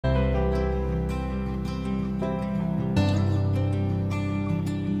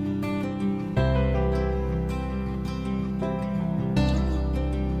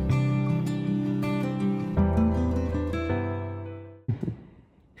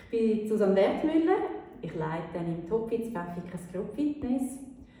bin Susanne Werthmüller. Ich leite im Topfit Pfäffikers Group Fitness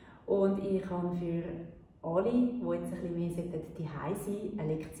und ich habe für alle, die jetzt ein bisschen mehr daheim sein sollten,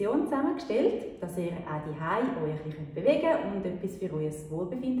 eine Lektion zusammengestellt, dass ihr auch daheim euch ein bisschen bewegen und etwas für euer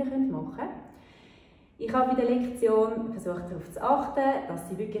Wohlbefinden machen könnt. Ich habe bei der Lektion versucht, darauf zu achten, dass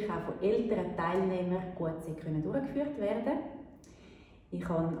sie wirklich auch von älteren Teilnehmern gut durchgeführt werden können. Ich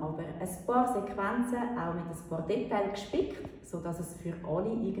habe aber ein paar Sequenzen auch mit ein paar Details gespickt, sodass es für alle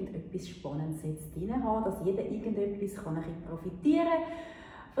irgendetwas Spannendes jetzt drin hat, dass jeder irgendetwas profitieren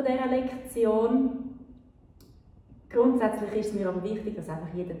kann von dieser Lektion. Grundsätzlich ist es mir aber wichtig, dass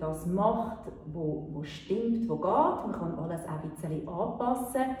einfach jeder das macht, was stimmt, was geht. Man kann alles auch ein bisschen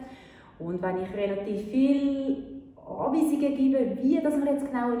anpassen. Und wenn ich relativ viele Anweisungen gebe, wie dass man jetzt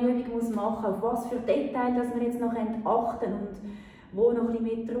genau eine Übung machen muss, auf was für Details dass wir jetzt noch achten und wo noch ein bisschen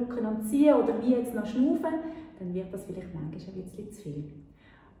mehr drücken und ziehen oder wie jetzt noch schnaufen, dann wird das vielleicht manchmal ein bisschen zu viel.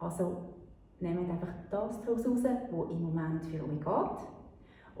 Also nehmt einfach das daraus raus, was im Moment für euch geht.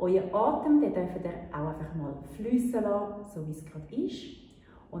 Euer Atem, den dürft ihr auch einfach mal fliessen lassen, so wie es gerade ist.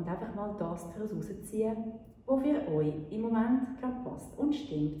 Und einfach mal das daraus rausziehen, was für euch im Moment gerade passt und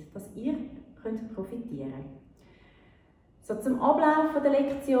stimmt, dass ihr profitieren könnt. So, zum Ablauf der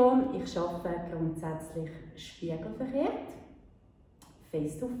Lektion. Ich arbeite grundsätzlich spiegelverkehrt.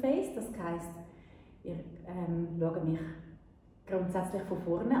 Face-to-face, das heisst, ihr schaut mich grundsätzlich von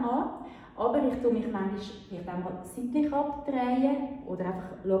vorne an, aber ich tue mich manchmal vielleicht einmal seitlich abdrehen oder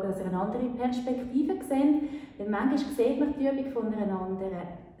einfach schauen, dass ihr eine andere Perspektive seht, denn manchmal sieht man die Übung von einer anderen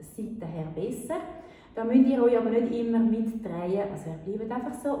Seite her besser. Da müsst ihr euch aber nicht immer mitdrehen, also ihr bleibt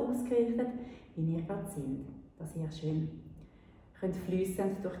einfach so ausgerichtet, wie ihr gerade seid, dass ihr schön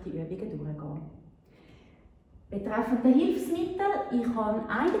fließend durch die Übungen durchgehen. Betreffend der Hilfsmittel, ich habe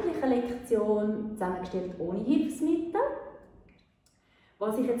eigentlich eine Lektion zusammengestellt ohne Hilfsmittel.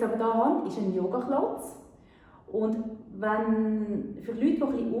 Was ich jetzt aber hier habe, ist ein Yoga-Klotz. Und für Leute, die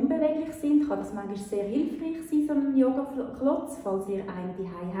ein bisschen unbeweglich sind, kann das manchmal sehr hilfreich sein, so ein Yoga-Klotz. Falls ihr einen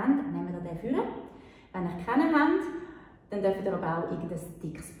daheim habt, nehmt ihr den für. Wenn ihr keinen habt, dann dürft ihr aber auch irgendein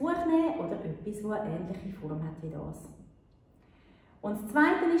dickes Buch nehmen oder etwas, das eine ähnliche Form hat wie das. Und das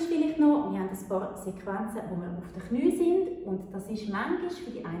Zweite ist vielleicht noch, wir haben ein paar Sequenzen, wo wir auf den Knien sind. Und das ist manchmal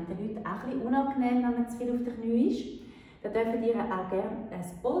für die einen Leute auch ein bisschen unangenehm, wenn man zu viel auf den Knien ist. Da dürft ihr auch gerne ein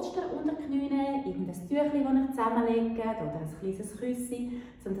Polster unter die Knie nehmen, irgendein Tüchlein, das ihr zusammenlegt oder ein kleines Küsschen,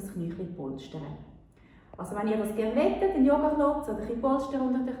 um das Knie zu polstern. Also wenn ihr das gerne wollt, einen Yoga-Klotz oder ein Polster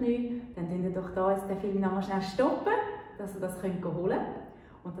unter den Knie, dann könnt ihr doch da jetzt den Film noch mal schnell stoppen, dass ihr das holen könnt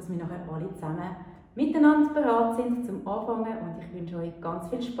und dass wir nachher alle zusammen miteinander bereit sind zum Anfangen und ich wünsche euch ganz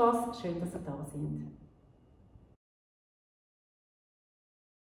viel Spass. Schön, dass ihr da seid.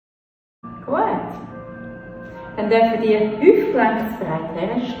 Gut. Dann dürft ihr hüftgelenksbreit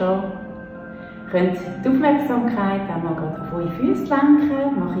herstehen. Könnt die Aufmerksamkeit auch mal gerade auf eure Füße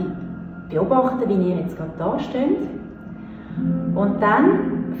lenken. Beobachten, wie ihr jetzt gerade da steht. Und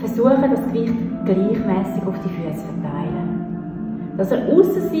dann versuchen, das Gewicht gleichmäßig auf die Füße zu verteilen. Dass ihr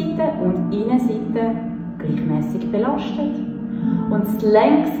Aussenseite und Innenseite gleichmäßig belastet und das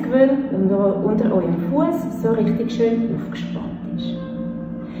Längsgewölbe unter eurem Fuß so richtig schön aufgespannt ist.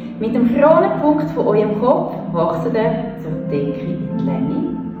 Mit dem Kronenpunkt von eurem Kopf wachsen ihr zur Decke in die Länge.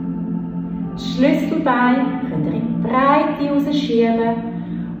 Das Schlüsselbein könnt ihr in die Breite rausschieben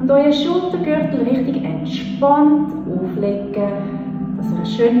und euren Schultergürtel richtig entspannt auflegen, dass er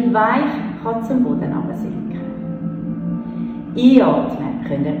schön weich zum Boden herabsinken kann. Einatmen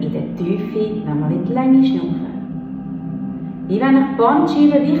könnt ihr in der Tiefe nochmal in die Länge schnaufen. Wie wenn ihr die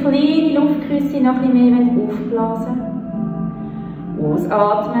Bandscheiben wie kleine Luftküsse noch ein bisschen mehr aufblasen wollt.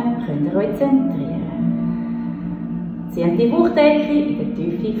 Ausatmen könnt ihr euch zentrieren. Zieht die Bauchdecke in der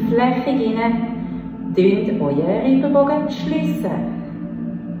tiefe Fläche hinein, dünnt euren Rippenbogen schliessen.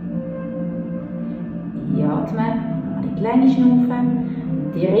 Einatmen, nochmal in die Länge schnaufen.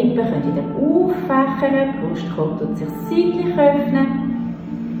 Die Rippen können wieder auffächern, die Brustkorb tut sich seitlich öffnen.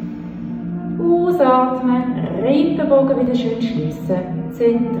 Ausatmen, Rippenbogen wieder schön schliessen,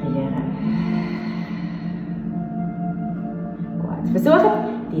 zentrieren. Gut, versucht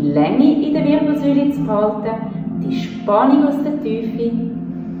die Länge in der Wirbelsäule zu behalten, die Spannung aus der Tiefe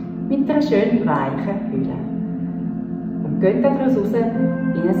mit einer schön weichen Hülle. Und geht daraus raus in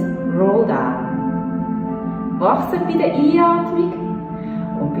ein Rolldown. Wachset bei der Einatmung.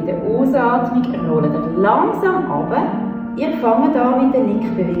 Und bei der Ausatmung rollt ihr langsam runter. Ihr fangt an mit der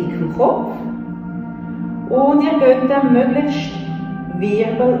Nickbewegung vom Kopf. Und ihr geht dann möglichst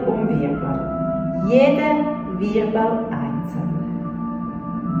Wirbel um Wirbel. Jeder Wirbel einzeln.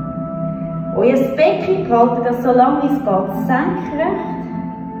 Euer Becken haltet das so lange wie es geht senkrecht.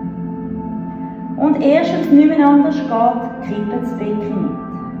 Und erst wenn es nicht mehr anders geht, kippt das Becken mit.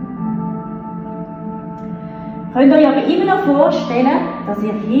 Könnt ihr euch aber immer noch vorstellen, dass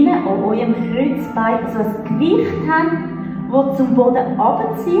ihr hinten an eurem Kreuzbein so ein Gewicht habt, das zum Boden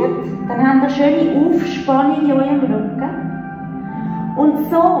runterzieht. Dann habt ihr eine schöne Aufspannung in eurem Rücken. Und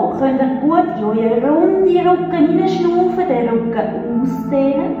so könnt ihr gut in euren runden Rücken hineinschnaufen, den Rücken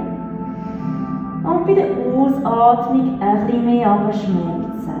ausdehnen. Und bei der Ausatmung ein bisschen mehr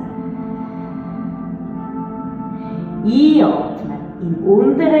abschmelzen. Einatmen, im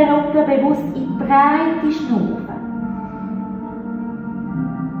unteren Rücken bewusst in die Breite schnaufen.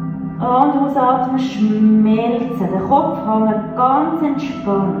 Und ausatmen, schmelzen, der Kopf hängt ganz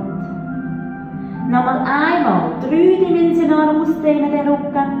entspannt. Nochmal einmal, dreidimensional ausdehnen den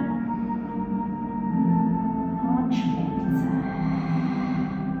Rücken. Und schmelzen.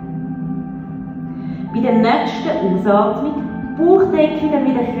 Bei der nächsten Ausatmung, Bauchdecke dann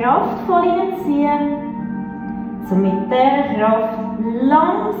wieder kraftvoll hineinziehen. So mit dieser Kraft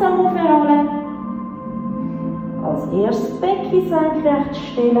langsam aufrollen. Als erstes Becken senkrecht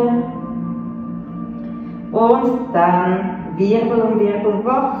stellen. Und dann Wirbel um Wirbel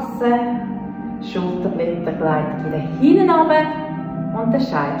wachsen. Schulterblätter gleiten wieder hinten runter und der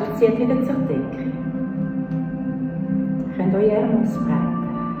Scheitel zieht wieder zur Decke. Ihr könnt eure Arme ausbreiten.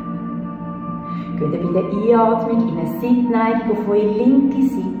 Geht bei der Einatmung in eine Seitneigung auf eure linke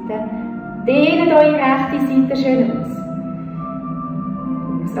Seite. Dehnt eure rechte Seite schön aus.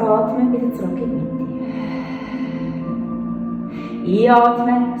 Ausatmen, wieder zurück in die Mitte.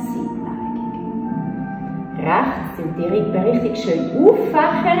 Einatmen, Seitneigung. Rechts sind die Rippen richtig schön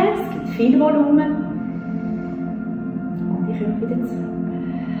auffächern. Es gibt viel Volumen. Und ihr kommt wieder zurück.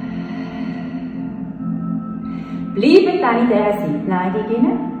 Bleibt dann in dieser Seitneigung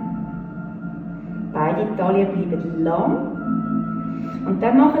hinein. Beide Taillen bleiben lang. Und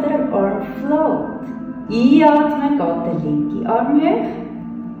dann macht ihr einen Arm Float. Einatmen geht der linke Arm hoch.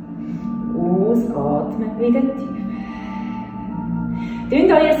 Ausatmen wieder tief.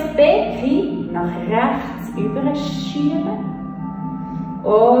 Dünnt euer Becken nach rechts überschieben.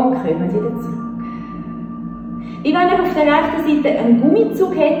 Und kommt wieder zurück. Wie wenn ihr auf der rechten Seite einen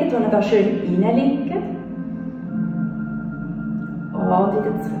Gummizug hättet, den ihr da schön reinlegt. Und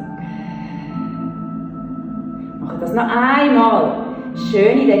wieder zurück. Macht das noch einmal.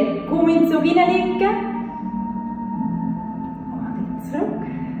 Schön in den Gummizug reinlegen. Und wieder zurück.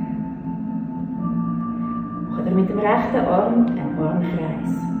 Macht ihr mit dem rechten Arm einen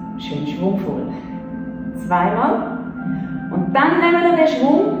Armkreis. Schön schwungvoll. Zweimal. Und dann nehmen wir den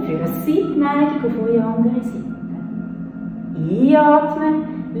Schwung für eine Seitneigung auf eure andere Seite. Einatmen,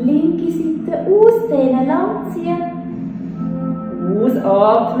 linke Seite ausdehnen, langziehen.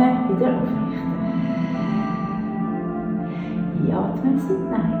 Ausatmen, wieder aufrichten. Einatmen,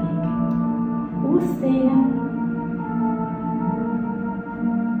 Seitneigung. Ausdehnen.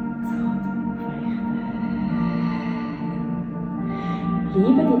 Ausatmen, aufrichten.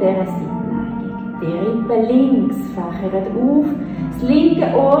 Bleibt in dieser Seitneigung. Die Rippen links fächern auf, das linke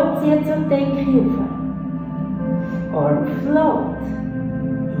Ohr zieht zur Decke auf. Arm float.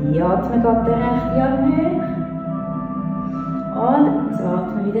 Einatmen geht der rechte Arm hoch. Und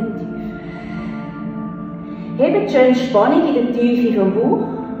ausatmen wieder tief. Hebt schön Spannung in der Tiefe vom Bauch.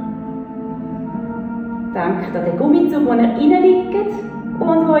 Denkt an den Gummizug, den ihr reinlegt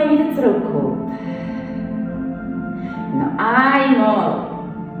und wo ihr wieder zurückkommt. Noch einmal.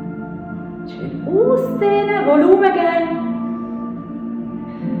 Schön ausdehnen, Volumen geben.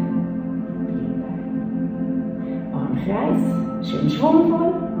 Armkreis, schön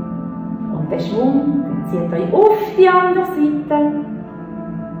schwungvoll. Und der Schwung, dann zieht euch auf die andere Seite.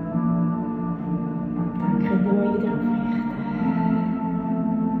 Und dann könnt ihr euch wieder aufrichten.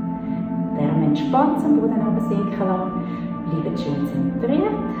 Der Arm entspannt zum Boden runtersinken lassen. Bleibt schön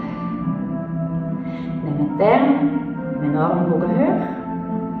zentriert. Nehmt den Arm, den Armbogen hoch.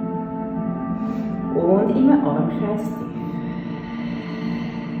 Und im Armkreis tief.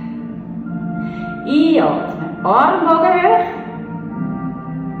 Einatmen, Armbogen hoch.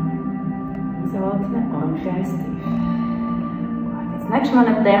 Ausatmen, Armkreis tief. Gut, jetzt nächstes Mal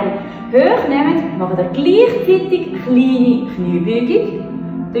den Arm hoch nehmen, macht ihr gleichzeitig kleine Kniebeugung.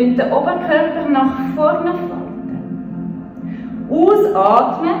 Den Oberkörper nach vorne falten.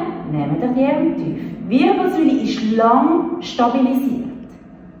 Ausatmen, nehmt ihr die Arme tief. Wirbelsäule ist lang stabilisiert.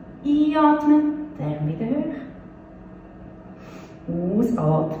 Einatmen. Der Arm wieder hoch.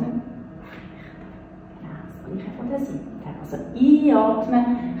 Ausatmen. Ja, das gleiche von der Seite. Also einatmen,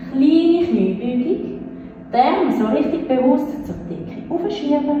 kleine Kniebeugung. Den Arm so richtig bewusst zur Decke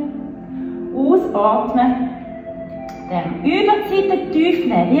aufschieben. Ausatmen. Den Überseite tief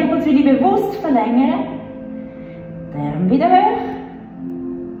nehmen, Wirbelsäule bewusst verlängern. Den wieder hoch.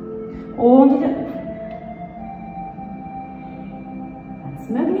 Und wieder auf. Wenn es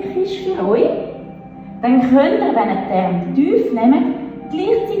möglich ist für euch, dann könnt ihr, wenn ihr den tief nehmt,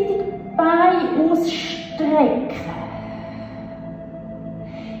 gleichzeitig die Beine ausstrecken.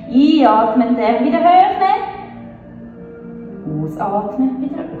 Einatmen, den wieder hochnehmen. Ausatmen,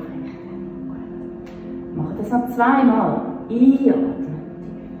 wieder aufrichten. Macht das noch zweimal. Einatmen.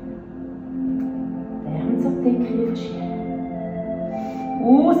 Den zur Decke verschieben.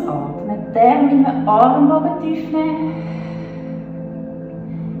 Ausatmen, den mit dem Armbogen tief nehmen.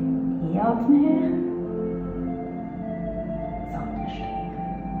 Einatmen hoch. Ausatmen strecken.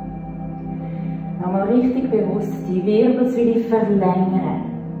 Nochmal richtig bewusst die Wirbelsäule verlängern.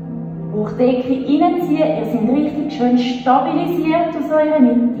 Bauchdecke reinziehen, ihr seid richtig schön stabilisiert aus eurer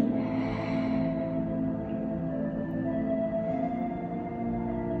Mitte.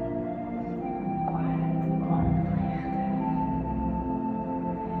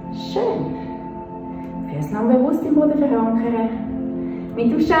 Schön. Füße noch bewusst im Boden verankern.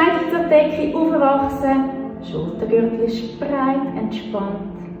 Mit dem Scheitel zur Decke aufwachsen. Schultergürtel ist breit,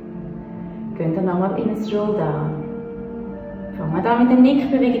 entspannt. Geht dann nochmal in ein Rolldown. Fangen wir an mit der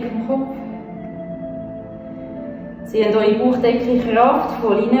Nickbewegung vom Kopf. Zieht eure Bauchdecke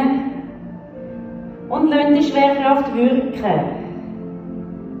kraftvoll rein und lasst die Schwerkraft wirken.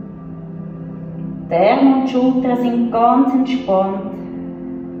 Die Arme und die Schultern sind ganz entspannt.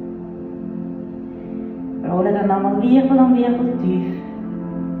 Rollen dann nochmal Wirbel um Wirbel tief.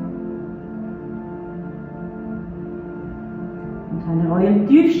 Und wenn ihr an eurem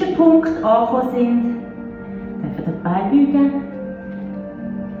tiefsten Punkt angekommen sind, dürft ihr die Beine beugen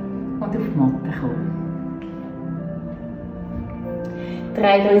und auf die Matte kommen.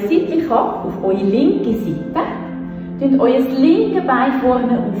 Dreht euch seitlich ab auf eure linke Seite und euer linke Bein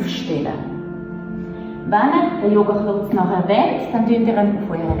vorne aufstellen. Wenn ihr den Yoga-Klotz nachher wollt, dann könnt ihr ihn auf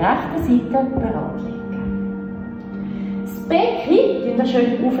eurer rechten Seite bereit legen. Das Becken könnt ihr schön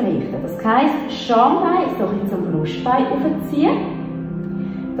aufrichten. Das heisst, Schambein so ein zum Brustbein aufziehen,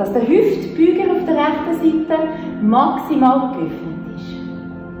 dass der Hüftbeuger auf der rechten Seite maximal geöffnet ist.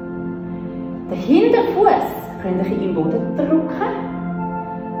 Den Hinterfuß könnt ihr im Boden drücken,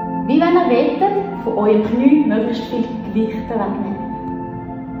 wie wenn ihr wollt, von eurem Knie möglichst viel Gewicht wegnehmen.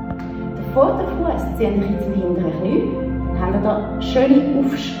 Den Vorderfuß zieht ihr zum hinteren Knie, dann habt ihr da eine schöne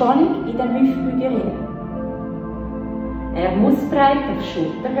Aufspannung in den Hüftbeuger. Er muss breit auf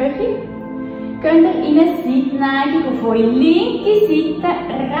Schulterhöhe. Geht ihr in eine Seitenneigung auf eure linke Seite,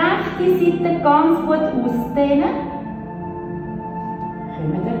 rechte Seite ganz gut ausdehnen.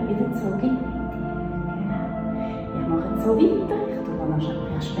 Kommt ihr wieder zurück in die Mitte. Genau. Ihr macht so weiter. Ich tue noch die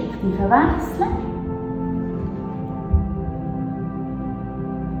Perspektive wechseln.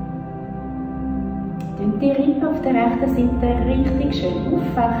 Die Rippen auf der rechten Seite richtig schön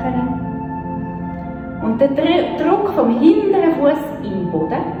auffächern. Und den Druck vom hinteren Fuß im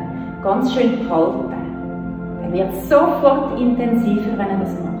Boden ganz schön behalten. Er wird sofort intensiver, wenn ihr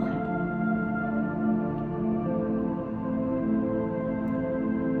das macht.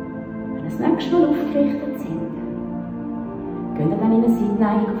 Wenn ihr das nächste Mal aufgerichtet sind, geht ihr dann in eine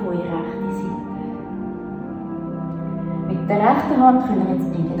Seitenneigung auf eure rechte Seite. Mit der rechten Hand könnt ihr jetzt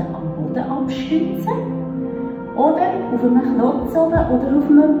entweder am Boden abstützen oder auf einem Klotz oben oder auf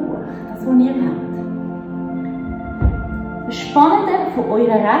einem Buch, das was ihr habt. Spannende von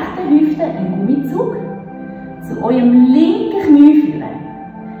eurer rechten Hüfte im Gummizug zu eurem linken Knie führen.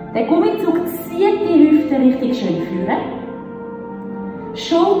 Der Gummizug zieht die Hüfte richtig schön führen.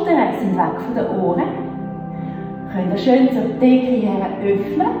 Schultern sind weg von den Ohren. Könnt ihr schön zur Decke her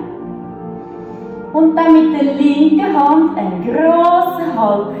öffnen. Und dann mit der linken Hand einen grossen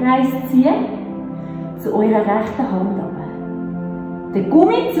Halbkreis ziehen zu eurer rechten Hand runter. Der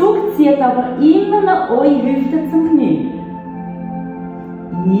Gummizug zieht aber immer noch eure Hüfte zum Knie.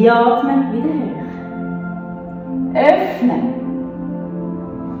 Einatmen, wieder hoch. Öffnen.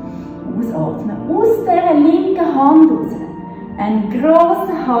 Ausatmen. Aus dieser linken Hand raus einen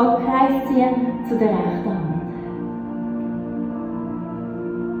grossen Halbkreis ziehen zu der rechten Hand.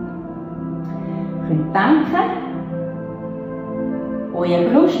 Ihr könnt denken, euer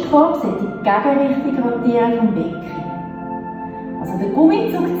Brustkorb sollte in die Gegenrichtung rotieren vom Becken. Also der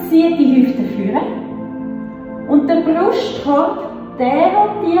Gummizug zieht die Hüfte führen und der Brustkorb der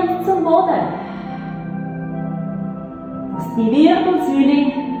rotiert zum Boden. Dass die Wirbelsäule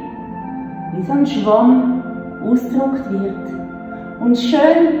wie so ein Schwamm ausgedrückt wird und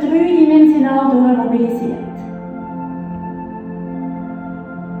schön dreidimensional durchmobilisiert.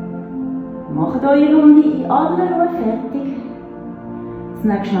 Macht eure Runde in aller Ruhe fertig. Das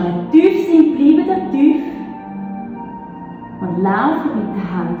nächste Mal tief sind, bleibt ihr tief. Und lauft mit den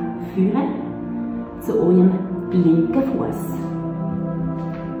Händen vorne zu eurem linken Fuß.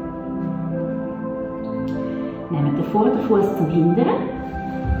 Nehmt den Vorderfuß zum Hinteren.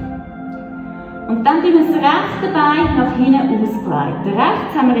 Und dann tun wir das rechte Bein nach hinten ausbreiten.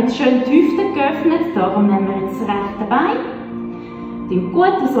 Rechts haben wir jetzt schön die Hüfte geöffnet, darum nehmen wir jetzt das rechte Bein. Dann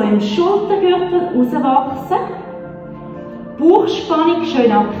gut aus eurem Schultergürtel rauswachsen. Bauchspannung schön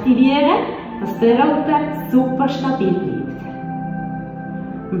aktivieren, dass der Rücken super stabil bleibt.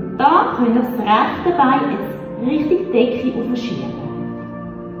 Und da könnt ihr das rechte Bein jetzt Richtung Decke aufschieben.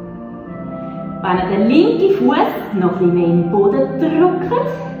 Wenn ihr den linken Fuß noch ein bisschen mehr in den Boden drückt,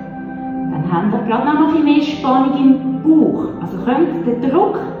 dann habt ihr gerade noch ein bisschen mehr Spannung im Bauch. Also könnt ihr den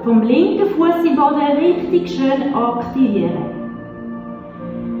Druck vom linken Fuß im Boden richtig schön aktivieren.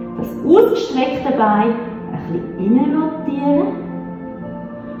 Das ausgestreckte Bein ein bisschen innen rotieren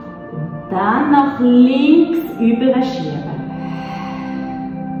und dann nach links überschieben.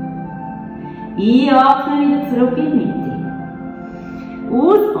 Einatmen, wieder zurück in die Mitte.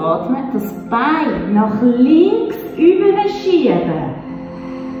 Ausatmen, das Bein nach links überschieben.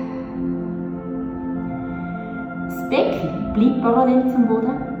 Das Becken bleibt parallel zum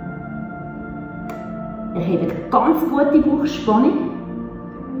Boden. Erhebt ganz gute Bauchspannung.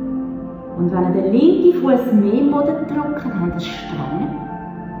 Und wenn ihr den linken Fuß mehr im Boden drückt, habt ihr es stramm.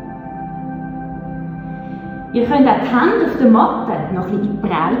 Ihr könnt auch die Hände auf der Matte noch ein bisschen in die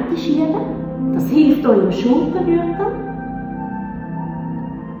Breite schieben. Das hilft eurem Schultergürtel.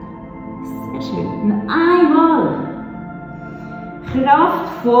 Sehr schön. Und einmal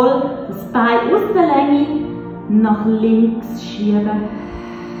kraftvoll das Bein aus der Länge nach links schieben.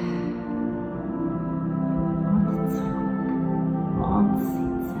 Und zurück. Und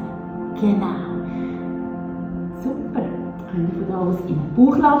sitzen. Genau. Super. Dann könnt ihr von da aus in den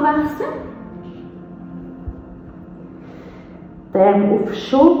Bauchlauf wechseln. Den Arm auf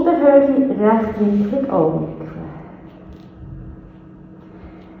Schulterhöhe rechtwinklig anwickeln.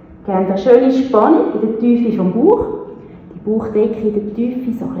 Gebt eine schöne Spannung in der Tiefe vom Bauch. Die Bauchdecke in der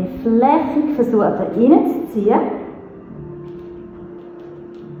Tiefe so ein bisschen flächig versuchen reinzuziehen.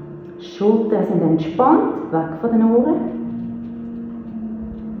 Die Schultern sind entspannt, weg von den Ohren.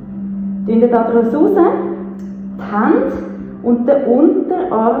 Dünnt daraus raus, die Hände und den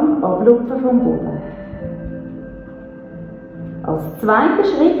Unterarm ablupfen vom Boden. Als zweiter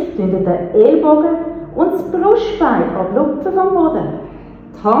Schritt dünnt den Ellbogen und das Brustbein ablupfen vom Boden.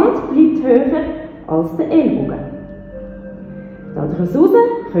 Die Hand bleibt höher als der Ellbogen. Daraus raus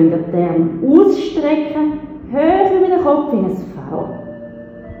könnt ihr den Arm ausstrecken, höher über den Kopf in ein V.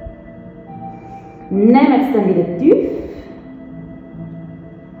 Nehmt es dann wieder tief.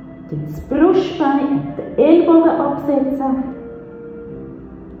 Das Brustbein und den Ellbogen absetzen.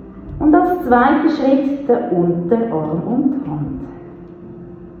 Und als zweiter Schritt den Unterarm und die Hand.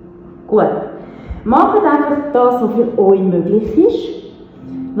 Gut. Macht einfach das, was für euch möglich ist.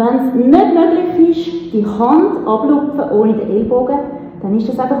 Wenn es nicht möglich ist, die Hand ablupfen ohne den Ellbogen, dann ist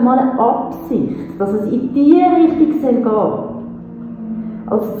das einfach mal eine Absicht, dass es in diese Richtung gehen soll.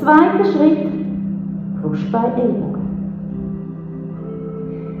 Als zweiter Schritt Brustbein, Ellbogen.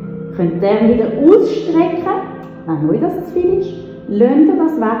 Ihr könnt den wieder ausstrecken, wenn euch das zu viel ist, lasst ihr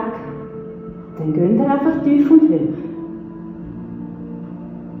das weg. Dann geht ihr einfach tief und hoch.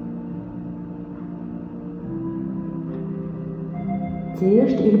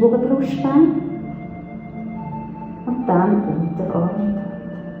 Zuerst Ellbogen, Brustbein und dann Unterarm und Hand.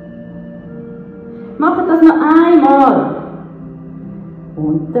 Macht das noch einmal.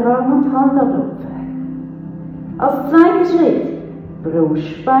 Unterarm und Hand ablupfen. Als zweiter Schritt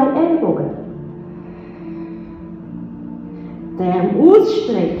Brustbein, Ellbogen. Den Arm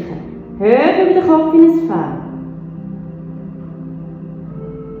ausstrecken. Höher über den Kopf in ein V.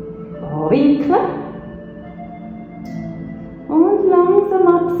 Anwinkeln. Und langsam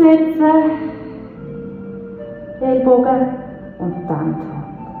absetzen. Ellbogen und dann die Hand.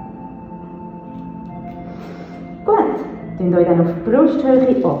 Gut, dann euch dann auf die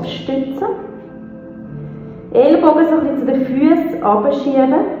Brusthöhe abstützen. Ellbogen so ein bisschen zu den Füßen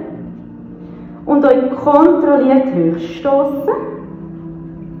abschieben. Und euch kontrolliert hochstoßen.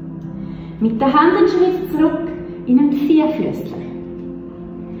 Mit den Händen einen Schritt zurück in einen Vierfüßler.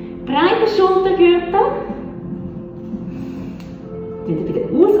 Breite Schultergürtel. Dann bei der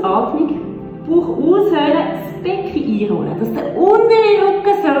Ausatmung Bauch aushöhlen, das Becken einrollen, dass der untere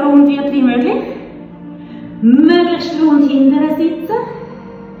Rücken so rund wird wie möglich. Möglichst rund hinterher sitzen.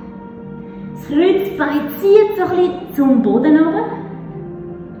 Das Kreuzbein zieht so ein bisschen zum Boden runter.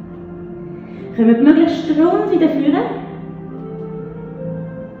 Kommt möglichst rund wieder führen.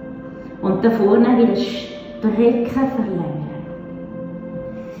 Und da vorne wieder strecken, verlängern.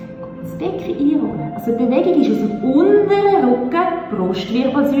 Das Becken einrollen. Also die Bewegung ist aus dem unteren Rücken, die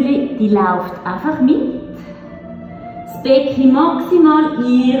Brustwirbelsäule, die läuft einfach mit. Das Becken maximal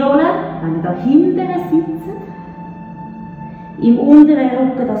einrollen, wenn ihr da hinten sitzt. Im unteren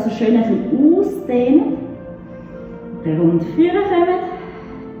Rücken das so schön ein bisschen ausdehnen. Rund führen kommen.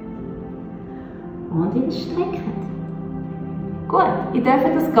 Und wieder strecken. Gut, ihr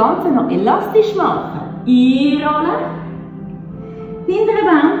dürft das Ganze noch elastisch machen. Einrollen. Hintere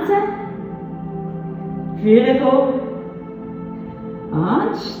Bänze. Führen gehen.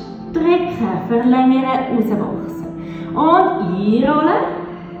 Und strecken, verlängern, rauswachsen. Und einrollen.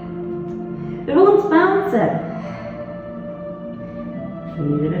 Rund bouncen.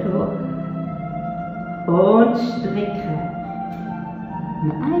 Führen gehen. Und strecken.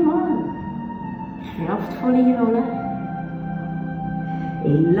 Noch einmal. Kraftvoll einrollen.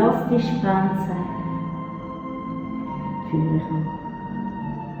 Elastisch bouncen. Führen gehen.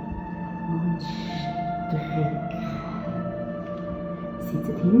 Und strecken.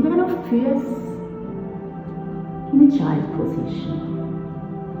 Sitzt hinten auf die Füße. In eine Child Position.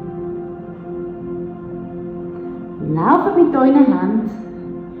 Lauft mit euren Händen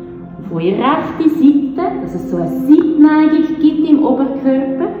auf eure rechte Seite, dass es so eine Seitneigung gibt im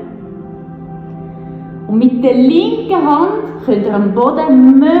Oberkörper. Und mit der linken Hand könnt ihr am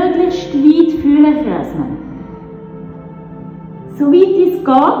Boden möglichst weit fühlen kreisen. So weit es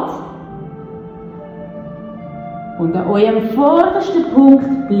geht. Und an eurem vordersten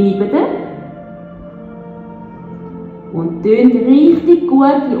Punkt bleibt ihr. Und tönt richtig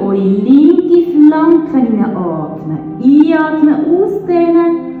gut in eure linke Flanke hineinatmen. Einatmen,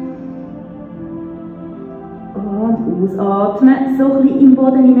 ausdehnen. Und ausatmen, so ein bisschen im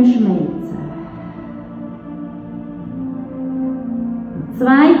Boden hineinschmelzen.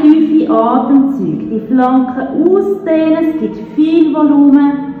 Zwei tiefe Atemzüge. Die Flanken ausdehnen, es gibt viel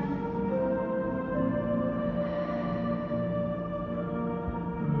Volumen.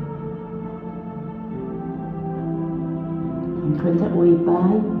 Dann könnt ihr eure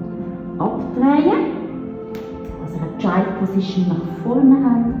Beine abdrehen, also eine Child Position nach vorne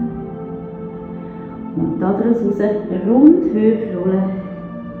haben. Und daraus raus rund hoch rollen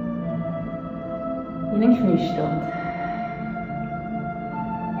in einen Kniestand.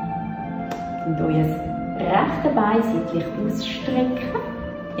 Und euer rechtes Bein seitlich ausstrecken,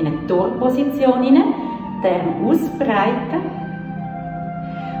 in eine Torposition hinein, die Arme ausbreiten.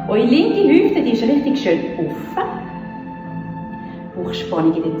 Eure linke Hüfte die ist richtig schön offen.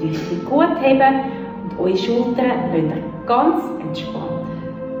 Bauchspannung in der Tiefe gut heben und eure Schultern lasst ihr ganz entspannt.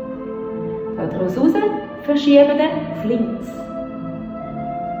 Daraus raus verschieben auf links.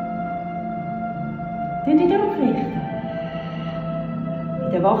 Dann wieder aufrichten.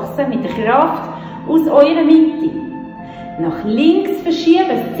 Wieder wachsen mit der Kraft aus eurer Mitte. Nach links verschieben.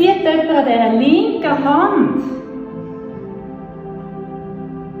 Es zieht jemand an dieser linken Hand.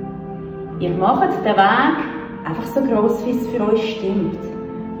 Ihr macht den Weg einfach so gross, wie es für euch stimmt.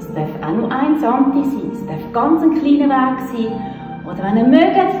 Es darf auch nur 1 Santi sein. Es darf ganz ein kleiner Weg sein. Oder wenn ihr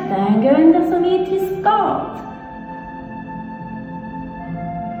mögt, dann geht ihr so weit, wie es geht.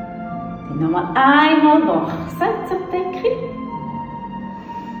 Dann nochmal einmal wachsen zur Decke.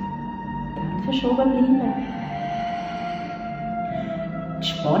 Dann verschoben bleiben. Die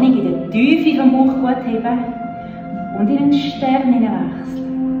Spannung in der Tiefe vom Bauch gut heben und in den Stern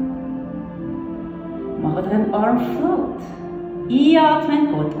hineinwechseln. Macht ihr einen Arm float. Einatmen,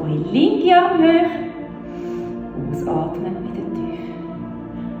 geht eure linke Arm hoch. Ausatmen, wieder tief.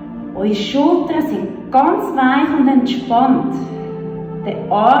 Eure Schultern sind ganz weich und entspannt. Der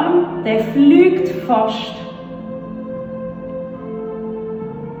Arm, der fliegt fast.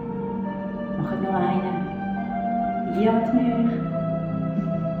 Macht noch einen. Einatmen hoch.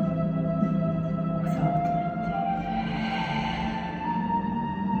 Ausatmen tief.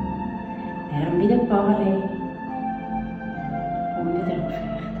 Arm wieder parallel. Und wieder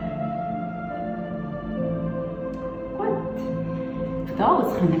aufrichten. Aus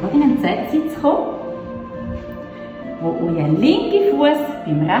könnt ihr gerade in einen Z-Sitz kommen, wo euer linker Fuß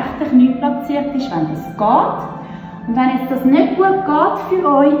beim rechten Knie platziert ist, wenn das geht. Und wenn jetzt das nicht gut geht für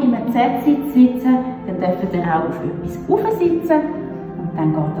euch, in einem Z-Sitz sitzen, dann dürft ihr auch auf etwas aufsitzen. Und dann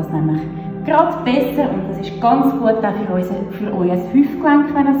geht das nämlich gerade besser. Und das ist ganz gut auch für euer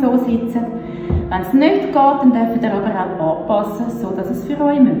Hüftgelenk, wenn ihr so sitzt. Wenn es nicht geht, dann dürft ihr aber auch anpassen, sodass es für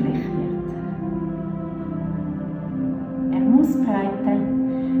euch möglich wird. Ausbreiten.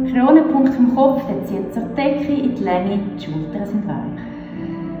 Kronenpunkt vom Kopf, der zieht zur Decke in die Länge, die Schultern sind weich.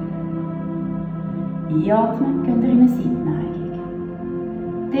 Einatmen, geht ihr in eine Seitenneigung.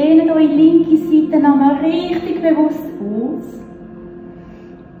 Dehnt eure linke Seite nochmal richtig bewusst aus.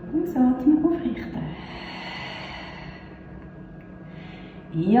 Ausatmen, aufrichten.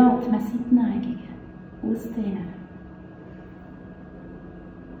 Einatmen, Seitenneigung. Ausdehnen.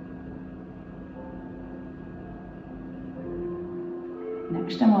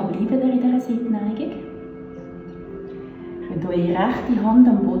 Nächstes Mal bleibt ihr in dieser Seitenneigung. Ihr könnt eure rechte Hand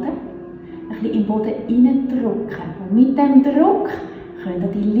am Boden ein bisschen im Boden reindrücken. Und mit diesem Druck könnt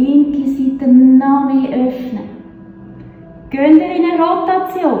ihr die linke Seite noch mehr öffnen. Geht ihr in eine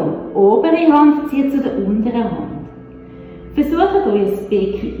Rotation. Obere Hand zieht zu der unteren Hand. Versucht euer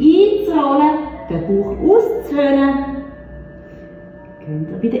Becken einzurollen, den Bauch auszuhöhlen. Geht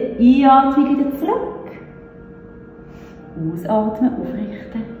ihr bei der Einatmung wieder zurück. Ausatmen,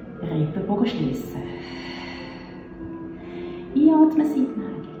 aufrichten, Rippenbogen schliessen. Einatmen, Seitenneigung.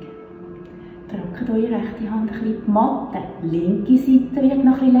 Drückt eure rechte Hand ein bisschen die Matte. Linke Seite wird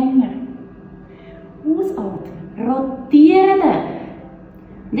noch ein bisschen länger. Ausatmen, rotieren.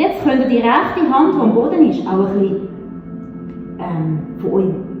 Und jetzt könnt ihr die rechte Hand, die am Boden ist, auch ein bisschen von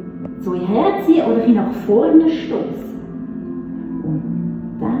euch zu euch herziehen oder ein bisschen nach vorne stoßen. Und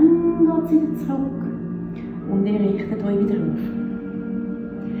dann geht sie wieder zurück. Und ihr richtet euch wieder auf.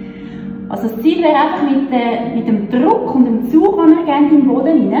 Also das Ziel wäre einfach mit dem Druck und dem Zug, den ihr gebt im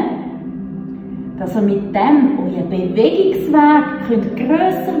Boden rein, dass ihr mit dem euren Bewegungsweg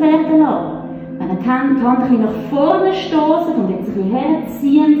grösser werden lassen. Wenn ihr die Hand ein bisschen nach vorne stoßt und jetzt ein bisschen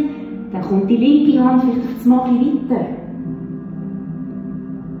herzieht, dann kommt die linke Hand vielleicht auf das Mal weiter.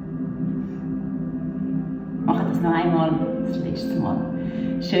 Macht das noch einmal, das letzte Mal.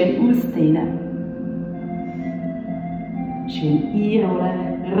 Schön ausdehnen. Schön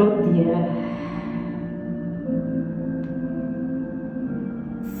einrollen, rotieren.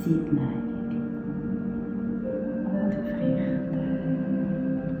 Seitenneigung. Und aufrichten.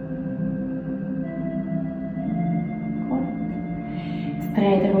 Gut. Jetzt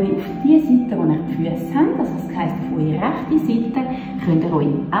dreht ihr euch auf die Seite, wo ihr die Füße habt. Also das heisst, auf eure rechte Seite könnt ihr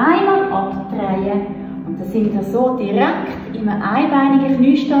euch einmal abdrehen. Und dann sind wir so direkt in einem einbeinigen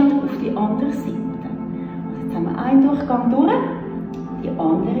Kniestand auf die andere Seite. Jetzt haben wir einen Durchgang durch, die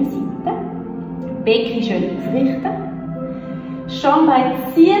andere Seite. Becken schön aufrichten. Schambein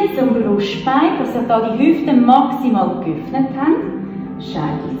ziehen zum Brustbein, dass ihr da die Hüfte maximal geöffnet habt.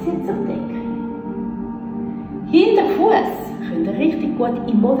 Scheitel ziehen zur Decke. Hinter Fuß könnt ihr richtig gut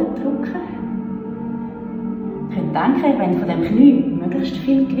im Boden drücken. Ihr könnt denken, ihr wollt von dem Knie möglichst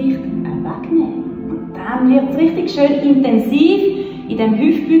viel Gewicht wegnehmen. Und dann wird es richtig schön intensiv. In dem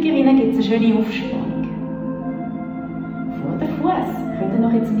Hüftbeuger gibt es eine schöne Aufspannung. Fuß könnt ihr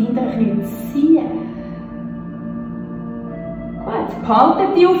noch ins hintere Knie ziehen. Gut,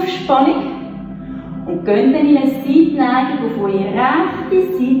 behaltet die Aufspannung und geht dann in eine Seitenneigung auf eure rechte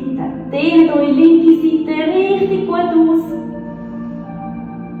Seite. Dehnt eure linke Seite richtig gut aus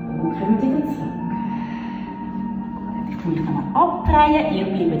und kommt wieder zurück. Gut, ich kann mich nochmal abdrehen, ihr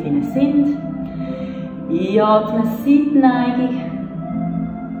bleibt, wie ihr seid. Einatmen, Seitenneigung.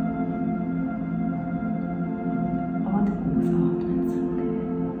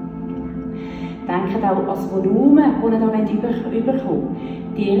 Denkt auch an das Volumen, das ihr hier überkommt.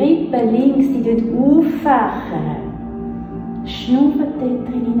 Die Rippen links, die auffächern. Schnaufen dort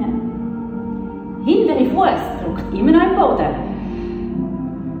drin. Hintere Fuß drückt immer noch im Boden.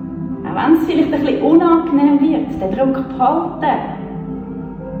 Auch wenn es vielleicht ein bisschen unangenehm wird, den Druck behalten.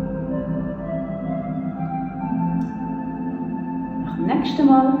 Nach dem nächsten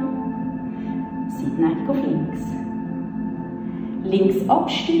Mal Seitenneigung auf links. Links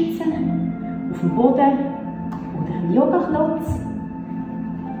abstützen. Auf dem Boden oder im Yoga-Klotz.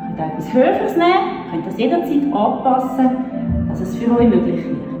 Ihr könnt etwas Höheres nehmen, ihr könnt das jederzeit anpassen, dass es für euch möglich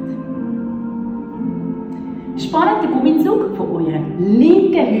wird. Spannt den Gummizug von eurer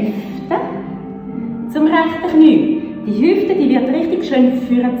linken Hüfte zum rechten Knie. Die Hüfte die wird richtig schön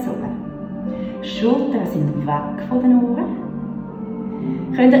vorgezogen. Schultern sind weg von den Ohren.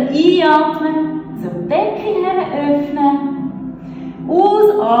 Könnt ihr einatmen, zur Decke her öffnen.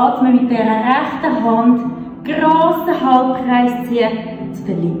 Ausatmen mit der rechten Hand, grossen Halbkreis ziehen zu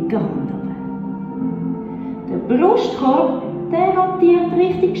der linken Hand. Der Brustkorb, der rotiert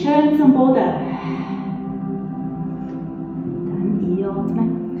richtig schön zum Boden. Dann einatmen,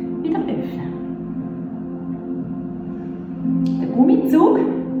 wieder öffnen. Der Gummizug,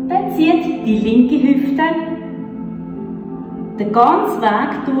 der zieht die linke Hüfte den ganzen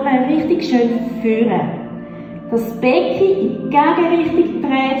Weg durch richtig schön führen. Das Becken in die Gegenrichtung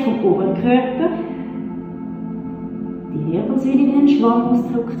dreht vom Oberkörper. Die Wirbelsäule wie ein Schwamm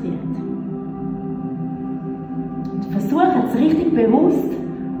ausgedrückt wird. Versucht es richtig bewusst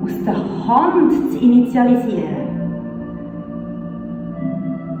aus der Hand zu initialisieren.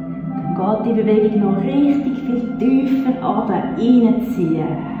 Dann geht die Bewegung noch richtig viel tiefer runter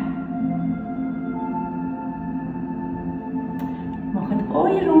reinziehen. Macht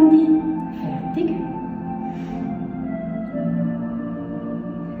eure Runde fertig.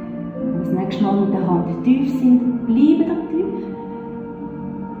 Wenn wir das nächste Mal mit der Hand tief sind, bleiben da tief.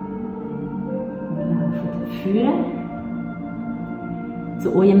 Und laufen führen zu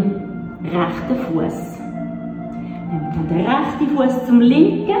eurem rechten Fuß. Nehmt dann den rechten Fuß zum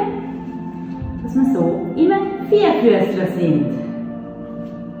linken, dass wir so immer Vierfüßler sind.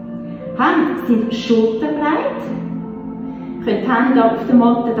 Hände sind schulterbreit. Ihr könnt die Hände auf der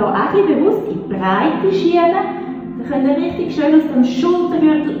Matte hier auch bewusst in die Breite schieben. Dann könnt ihr richtig schön aus dem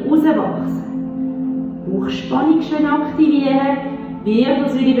Schultergürtel rauswachsen. Bauchspannung schön aktivieren,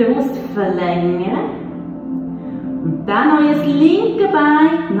 Wirbelsäule bewusst verlängern. Und dann euer linke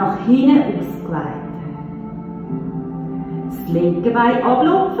Bein nach hinten ausgleiten. Das linke Bein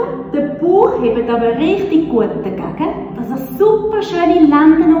ablupfen, den Bauch hebt aber richtig gut dagegen, dass ihr super schöne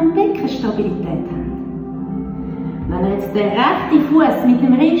Lenden- und Beckenstabilität habt. Wenn ihr jetzt den rechten Fuß mit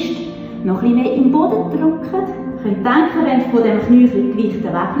dem Rist noch ein bisschen mehr im Boden drückt, könnt ihr denken, wenn ihr von dem Knöchel die Gewichte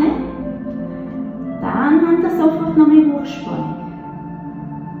wegnehmt, dann habt ihr sofort noch mehr Bauchspannung.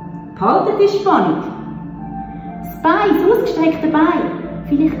 Behaltet die Spannung. Das Bein, das ausgestreckte Bein,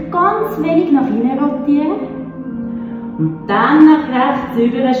 vielleicht ganz wenig nach hinten rotieren und dann nach rechts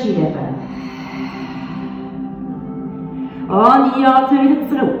rüber schieben. Und einatmen wieder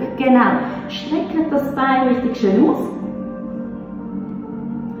zurück. Genau. Streckt das Bein richtig schön aus.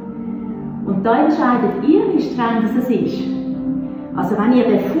 Und da entscheidet ihr, wie streng es ist. Also wenn ihr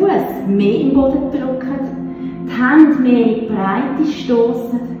den Fuß mehr im Boden drückt, die Hände mehr in die Breite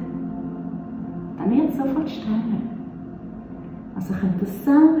stoßen, dann wird es sofort strenger. Also könnt ihr das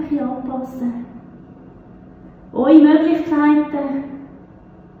selber ein bisschen anpassen. Eure Möglichkeiten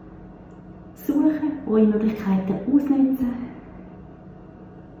suchen, eure Möglichkeiten ausnutzen.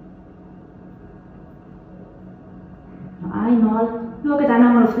 Noch einmal, schaut dann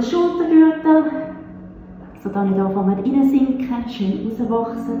einmal auf den Schultergürtel, sodass nicht anfangen reinsinken, schön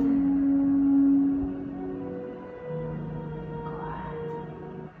rauswachsen. Gut.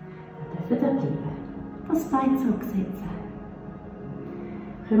 Dann dürft ihr bleiben. Das Bein zurücksetzen.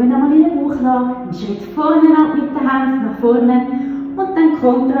 Kommen wir nochmal in den Bauchlage, einen Schritt vorne ab mit den Händen nach vorne und dann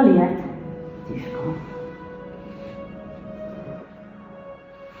kontrolliert tief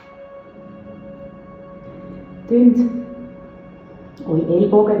gehen. Tönt eure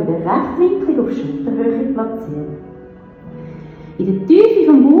Ellbogen wieder rechtwinklig auf Schulterhöhe platzieren. In der Tiefe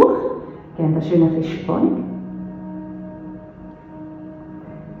vom Bauch gebt ihr schön ein bisschen Spannung.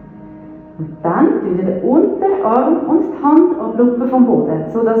 Und dann tun wir den Unterarm und die Hand ablupfen vom Boden,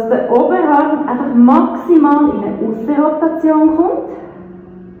 sodass der Oberarm einfach maximal in eine Aussenrotation kommt.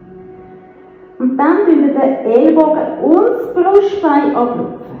 Und dann tun wir den Ellbogen und das Brustbein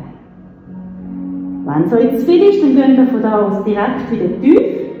ablupfen. Wenn es euch zu viel ist, dann geht ihr von da aus direkt wieder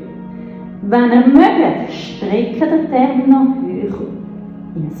tief. Wenn ihr mögt, streckt den Term noch höher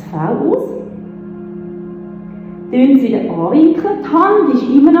in ein V aus. Tun Sie wieder anwinkeln. Die Hand ist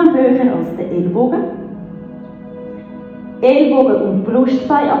immer noch höher als der Ellbogen. Ellbogen und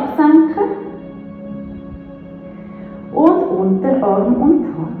Brustbein absenken. Und Unterarm und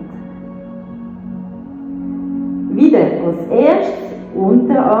Hand. Wieder als erstes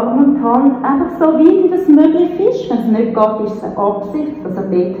Unterarm und Hand einfach so weit, wie das möglich ist. Wenn es nicht geht, ist es eine Absicht, dass ihr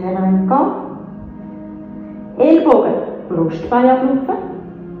dorthin geht. Ellbogen, Brustbein ablupfen.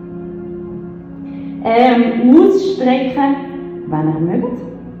 Ausstrecken, wenn ihr mögt.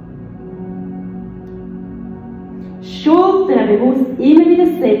 Schultern bewusst immer wieder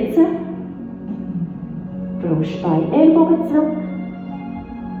setzen. Brustbein, Ellbogen zurück.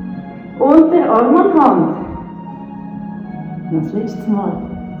 Unterarm und Hand. Noch das letzte Mal.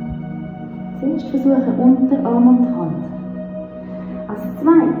 Zuerst versuchen Unterarm und Hand. Als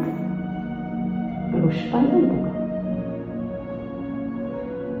zweites Brustbein, Ellbogen.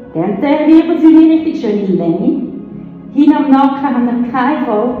 Dann der Wirbelsäule richtig schön in Länge. Hin am Nacken haben wir keine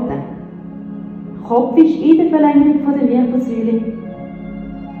Falten. Der Kopf ist in der Verlängerung von der Wirbelsäule.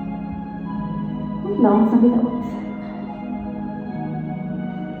 Und langsam wieder absenken.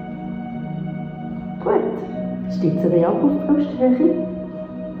 Gut. Stützt euch ab auf die Brusthöhe.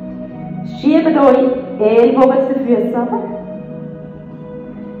 Schiebt euch Ellbogen zu den Füßen runter.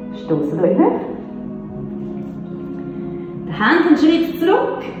 Stoßt euch hoch. Die Hände einen Schritt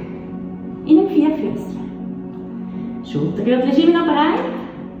zurück. In einem Vierfüßchen. Schultergürtel ist immer noch breit.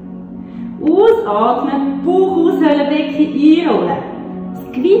 Ausatmen, Bauch aushöhlen, Becken einrollen. Das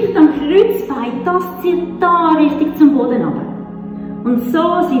Gewicht am Kreuzbein, das zieht da richtig zum Boden runter. Und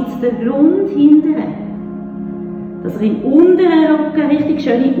so sitzt ihr rund hinten. Dass ihr im unteren Rücken richtig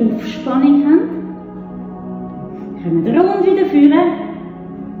schöne Aufspannung habt. Kommt rund wieder führen.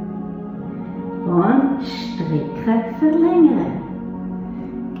 Und strecken, verlängern.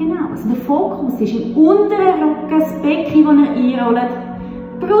 Genau, also der Fokus ist im unteren Rücken, das Becken, das ihr einrollt.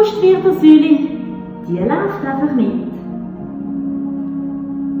 Die Brustwirbelsäule, die läuft einfach mit.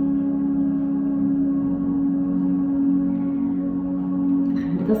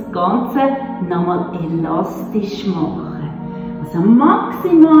 Das Ganze nochmal elastisch machen. Also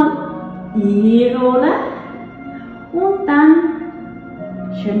maximal einrollen und dann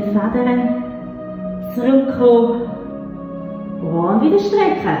schön federn, zurückkommen und wieder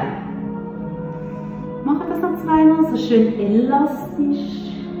strecken. Macht das noch zweimal so schön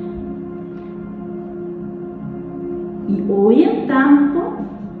elastisch. In eurem Tempo,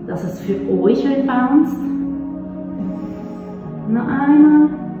 dass es für euch schön bounced. Noch einmal.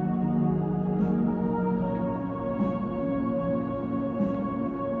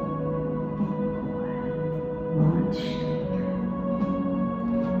 Und strecken.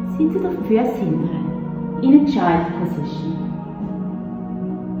 Sitzt auf die Füße hinten. In eine Child Position.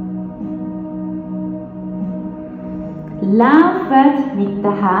 Lauft mit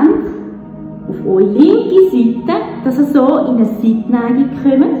der Hand auf eure linke Seite, dass ihr so in eine Seitneigung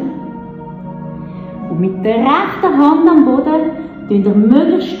kommt. Und mit der rechten Hand am Boden könnt ihr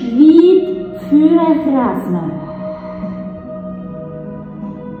möglichst weit vorne kreisen.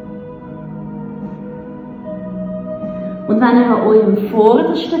 Und wenn ihr an eurem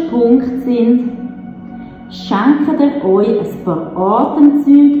vordersten Punkt seid, schenkt ihr euch ein paar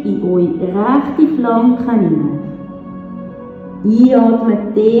Atemzüge in eure rechte Flanke hinein. Einatmen,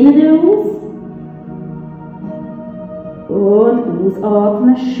 dehnen ihr aus. Und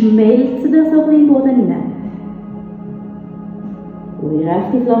ausatmen, schmelzen ihr so ein bisschen im Boden hinein. Eure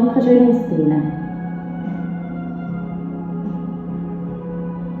rechte Flanke schön ausdehnen.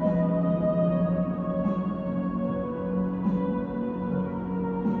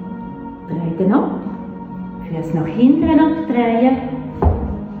 Dreht ihn ab. Füße nach hinten abdrehen.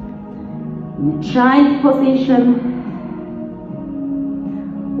 In eine Child Position.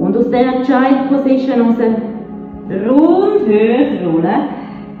 Und aus dieser Child Position raus rund hoch rollen.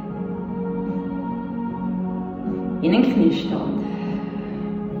 In einen Kniestand.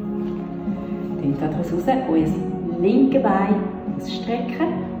 Nehmt daraus raus, euer linkes Bein ausstrecken.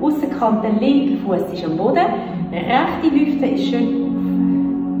 Aussenkante, linke Fuß ist am Boden. Rechte Hüfte ist schön auf.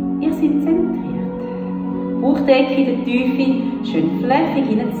 Ihr seid zentriert. Bauchdecke in der Tiefe, schön flächig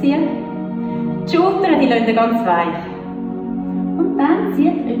hineinziehen. Die Schultern, die lassen ganz weich. Und dann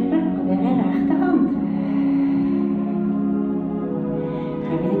zieht jemand an dieser rechten Hand.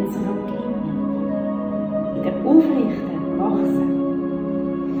 Kommen wieder zurück in der Aufrichten, wachsen.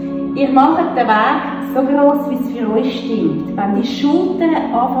 Ihr macht den Weg so gross, wie es für euch stimmt. Wenn die Schultern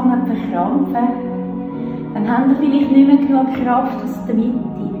anfangen zu verkrampfen, dann habt ihr vielleicht nicht mehr genug Kraft aus der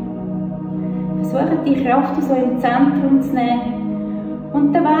Mitte. Versucht die Kraft aus eurem Zentrum zu nehmen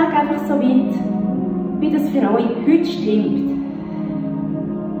und den Weg einfach so weit, wie das für euch heute stimmt.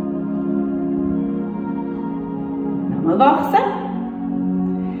 Nochmal wachsen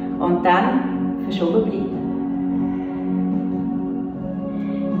und dann verschoben bleiben.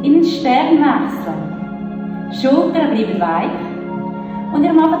 In den Sternwechsel. Schultern bleiben weich und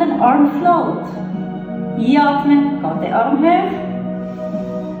ihr macht einen Armfloat. Einatmen, geht der Arm hoch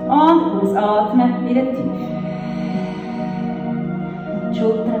und ausatmen, wieder tief. Die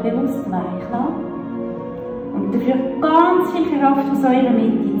Schultern bewusst weich lassen und dafür ganz viel Kraft aus eurer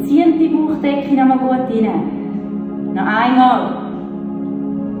Mitte. Zieht die Bauchdecke nochmal gut rein. Noch einmal.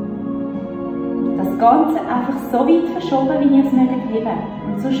 Das Ganze einfach so weit verschoben, wie ihr es mögt heben.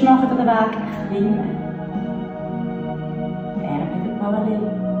 Und sonst macht ihr den Weg kleiner. Ärmel wieder parallel.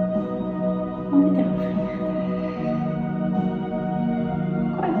 Und wieder aufrichten.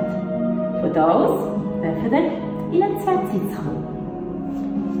 Gut. Von da aus dürft ihr in einen Zweitsitz kommen.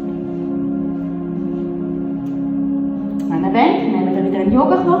 Wenn ihr wollt, nehmt ihr wieder einen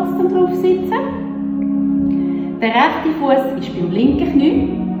Yoga-Klotz zum drauf sitzen. Der rechte Fuß ist beim linken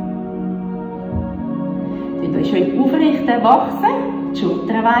Knie. Euch schön aufrichten, wachsen, die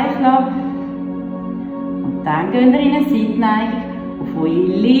Schultern weich lassen. Und dann geht ihr in eine Seitneigung auf eure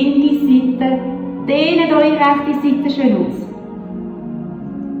linke Seite. Dehnt eure rechte Seite schön aus.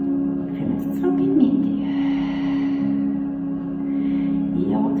 Kommen Sie zurück in die Mitte.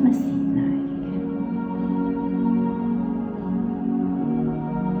 Einatmen, Seitneigung.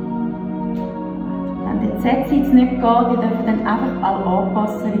 Z-Sitz nicht geht, ihr dürft dann einfach auch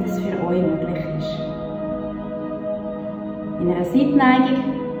anpassen, wie das für euch möglich ist. In einer Seitneigung,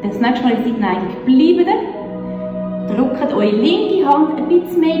 das nächste Mal in der Seitneigung bleiben. Drückt eure linke Hand ein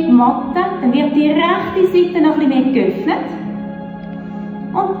bisschen mehr in die Matte, dann wird die rechte Seite noch ein bisschen mehr geöffnet.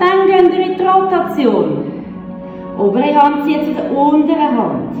 Und dann geht ihr in die Rotation. Obere Hand zieht zu der unteren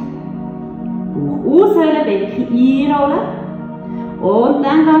Hand. Bauch aushöhlen, Becken einrollen. Und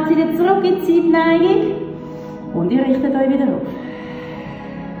dann geht sie wieder zurück in die Seitneigung. Und ihr richtet euch wieder auf.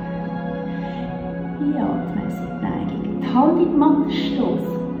 Einatmen, Seitneigung. Die Hand in die Matte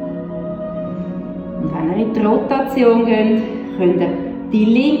stoßen. Und wenn ihr in die Rotation geht, könnt ihr die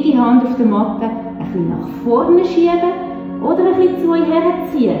linke Hand auf der Matte ein bisschen nach vorne schieben oder ein bisschen zu euch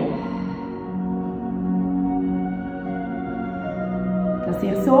herziehen. Dass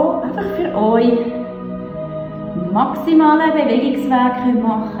ihr so einfach für euch einen maximalen Bewegungsweg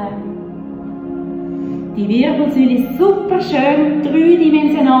machen könnt. Die Wirbelsäule super schön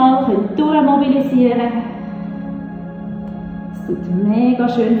dreidimensional durchmobilisieren. Es tut mega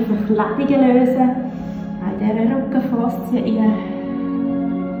schön Verkleidungen lösen. In dieser Rückenfaszie rein.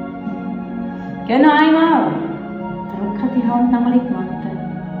 Genau einmal. Drückt die Hand nochmal in die Matte.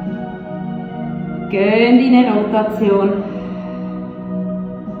 Geht in eine Rotation.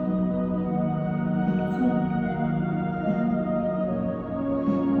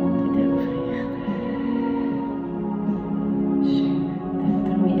 Und wieder aufrichten. Schön. Dürft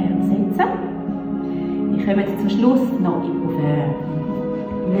ihr ruhig setzen. Wir kommen jetzt zum Schluss noch auf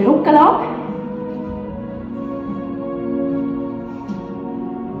eine Rückenlage.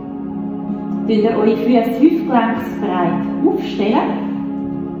 Könnt ihr eure Füße hüftgelenksbreit aufstellen.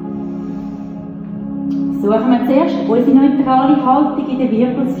 Suchen wir zuerst unsere neutrale Haltung in der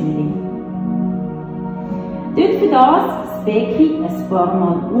Wirbelsäule. Dort für das Becken ein paar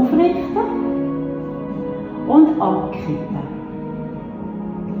Mal aufrichten und abkippen.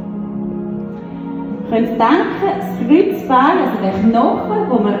 Ihr könnt denken, das Kreuzbein, also der Knochen,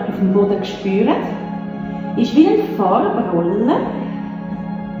 den wir auf dem Boden spüren, ist wie ein Farbroller.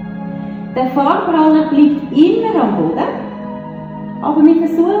 Der Farbroller bleibt immer am Boden, aber wir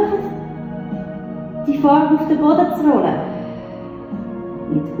versuchen, die Farbe auf den Boden zu rollen.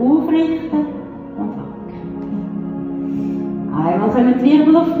 Mit aufrichten und abkippen. Einmal kommen die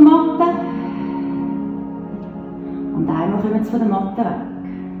Wirbel auf die Matte und einmal kommen sie von der Matte weg.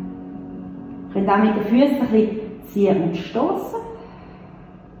 Ihr könnt auch mit den Füßen ein bisschen ziehen und stoßen.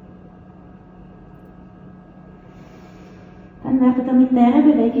 Dann werdet ihr mit dieser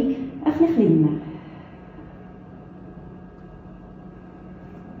Bewegung ein bisschen kleiner.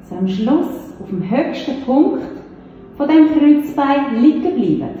 So am Schluss auf dem höchsten Punkt von dem Kreuzbein liegen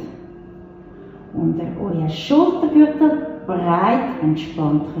bleiben. Und ihr euren Schultergürtel breit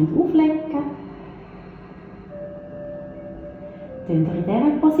entspannt auflegen könnt. Könnt ihr in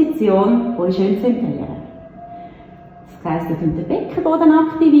dieser Position euch schön zentrieren. Das heisst, ihr könnt den Beckenboden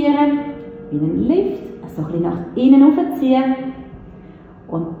aktivieren, wie einen Lift, also ein bisschen nach innen aufziehen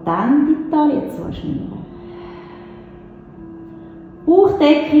und dann die Taille zuschnüren.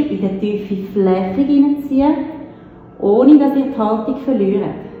 Bauchdecke in die tiefe Fläche hineinziehen, ohne dass ihr die Haltung verliert.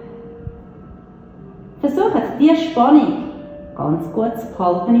 Versucht diese Spannung ganz gut zu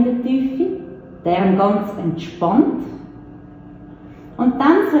behalten in der Tiefe, deren ganz entspannt. Und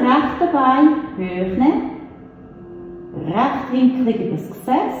dann das rechte Bein hochnehmen, rechtwinklig über das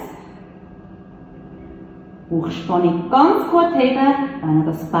Gesäß. Bauchspannung ganz gut heben, wenn ihr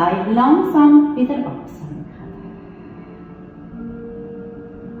das Bein langsam wieder absenkt.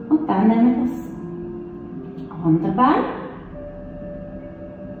 Und dann nehmen wir das andere Bein.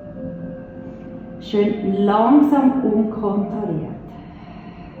 Schön langsam unkontrolliert.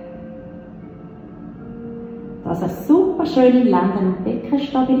 Dass ihr super schöne Lenden- und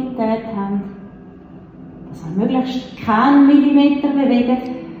Beckenstabilität habt. Dass ihr möglichst keinen Millimeter bewegt.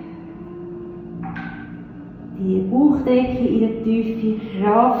 Die Bauchdecke in der Tiefe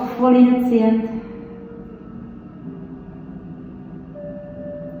kraftvoll hineinziehen.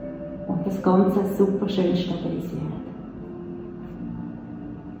 Und das Ganze super schön stabilisieren.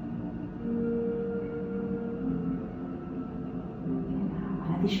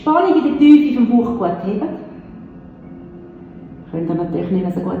 Wenn ihr die Spannung in der Tiefe vom Bauch gut hebt, könnt ihr natürlich nicht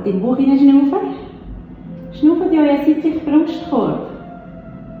mehr so gut in den Bauch hineinschnaufen. Schnauft in euren seitlichen Brustkorb.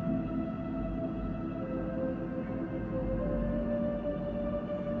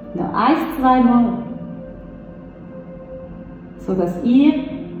 Noch 1-2 Mal. Sodass ihr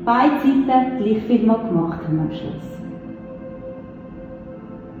beide Seiten gleich viel mal gemacht habt am Schluss.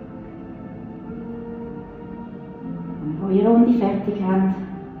 Wenn ihr eure Runde fertig habt,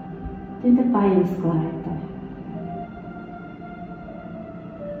 könnt ihr die Beine ausgleiten.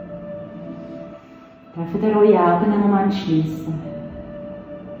 dürft ihr eure Augen einen Moment schließen.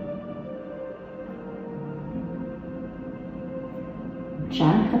 Und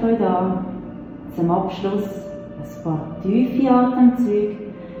schenkt euch da zum Abschluss ein paar tiefe Atemzüge,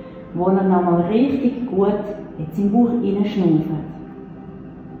 wo ihr nochmal richtig gut jetzt im Bauch hineinschnauft,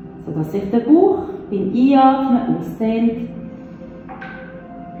 sodass sich der Bauch beim Einatmen ausdehnt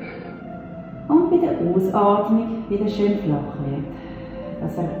und bei der Ausatmung wieder schön flach wird,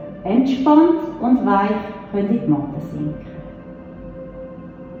 dass ihr entspannt und weich könnt in die Matte sinken.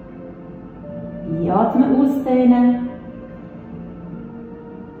 Einatmen, ausdehnen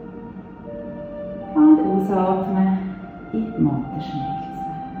und ausatmen, in die Matte schmelzen.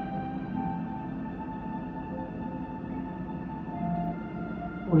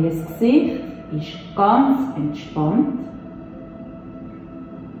 Euer Gesicht ist ganz entspannt.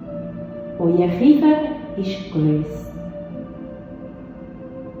 Euer Kiefer ist gelöst.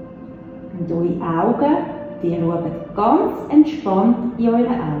 Und eure Augen, die schauen ganz entspannt in eure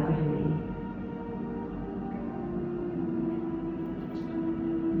Augenhöhle.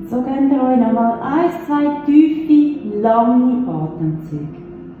 So könnt ihr euch nochmal 1, 2 tiefe, lange Atemzüge.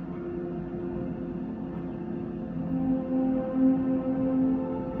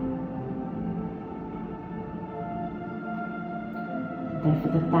 Ihr dürft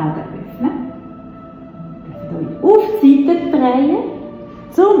die Augen öffnen. Ihr dürft euch auf die Seite drehen,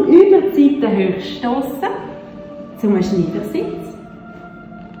 zum über die Seite hochstossen, zum Schneidersitz.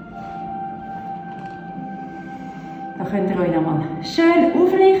 Da könnt ihr euch nochmal schön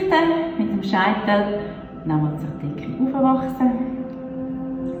aufrichten, mit dem Scheitel nochmal zur Decke aufwachsen.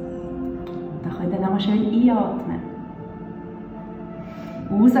 Da könnt ihr nochmal schön einatmen.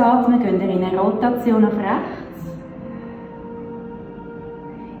 Ausatmen könnt ihr in eine Rotation auf rechts.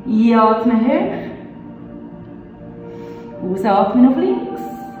 Einatmen hoch. Ausatmen auf links.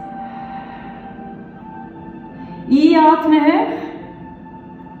 Einatmen hoch.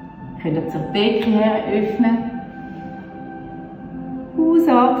 Könnt ihr zur Decke her öffnen.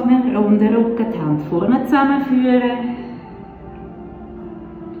 Ausatmen, runden Rücken, die Hände vorne zusammenführen.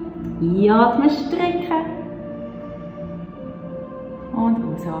 Einatmen, strecken. Und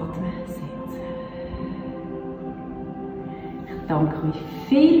ausatmen, sitzen. Ich danke euch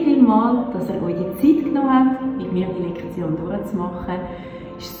vielmals, dass ihr euch die Zeit genommen habt, mit mir die Lektion durchzumachen.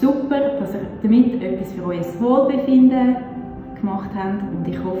 Es ist super, dass ihr damit etwas für euer Wohlbefinden gemacht habt und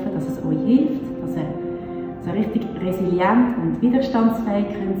ich hoffe, dass es euch hilft, dass ihr so richtig resilient und widerstandsfähig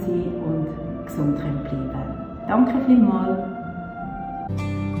sein könnt und gesund bleiben könnt. Danke vielmals.